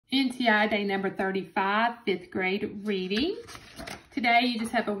NTI day number 35, 5th grade reading. Today you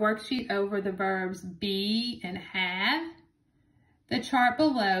just have a worksheet over the verbs be and have. The chart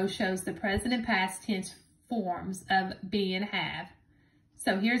below shows the present and past tense forms of be and have.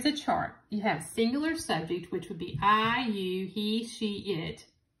 So here's a chart. You have singular subject, which would be I, you, he, she, it,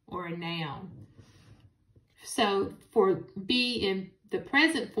 or a noun. So for be in the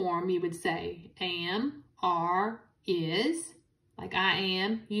present form, you would say am, are, is. Like I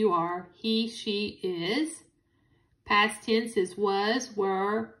am, you are, he, she, is. Past tense is was,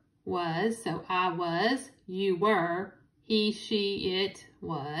 were, was. So I was, you were, he, she, it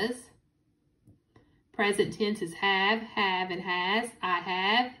was. Present tense is have, and has. I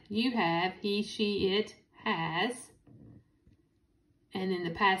have, you have, he, she, it has. And then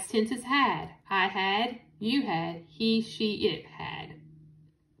the past tense is had. I had, you had, he, she, it had.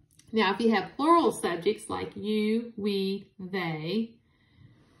 Now, if you have plural subjects like you, we, they,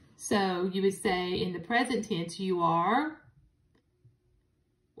 so you would say in the present tense, you are,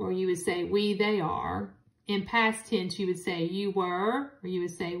 or you would say we, they are. In past tense, you would say you were, or you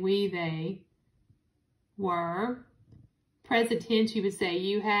would say we, they were. Present tense, you would say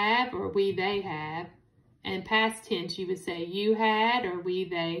you have, or we, they have. And past tense, you would say you had, or we,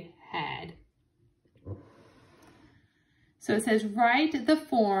 they had. So it says, write the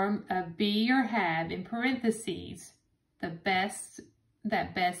form of be or have in parentheses, that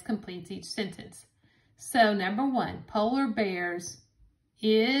best completes each sentence. So number 1, polar bears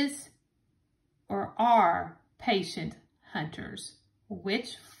is or are patient hunters.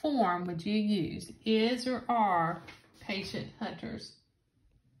 Which form would you use? Is or are patient hunters?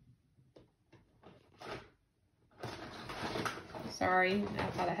 Sorry, I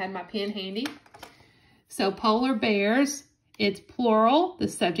thought I had my pen handy. So polar bears, it's plural. The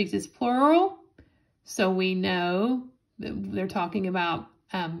subject is plural. So we know that they're talking about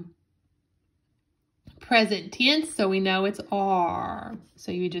present tense. So we know it's are.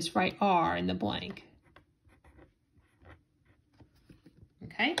 So you just write are in the blank.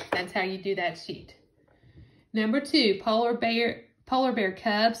 Okay, that's how you do that sheet. Number 2, polar bear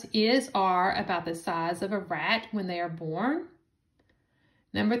cubs are about the size of a rat when they are born.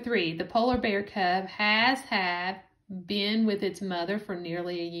 Number 3, the polar bear cub have been with its mother for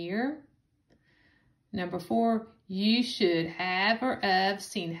nearly a year. Number 4, you should have or of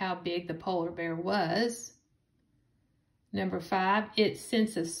seen how big the polar bear was. Number 5, its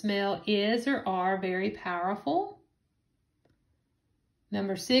sense of smell is or are very powerful.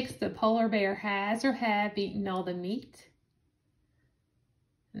 Number 6, the polar bear has or have eaten all the meat.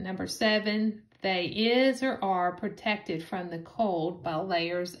 Number 7, they is or are protected from the cold by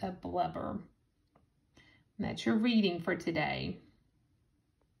layers of blubber. And that's your reading for today.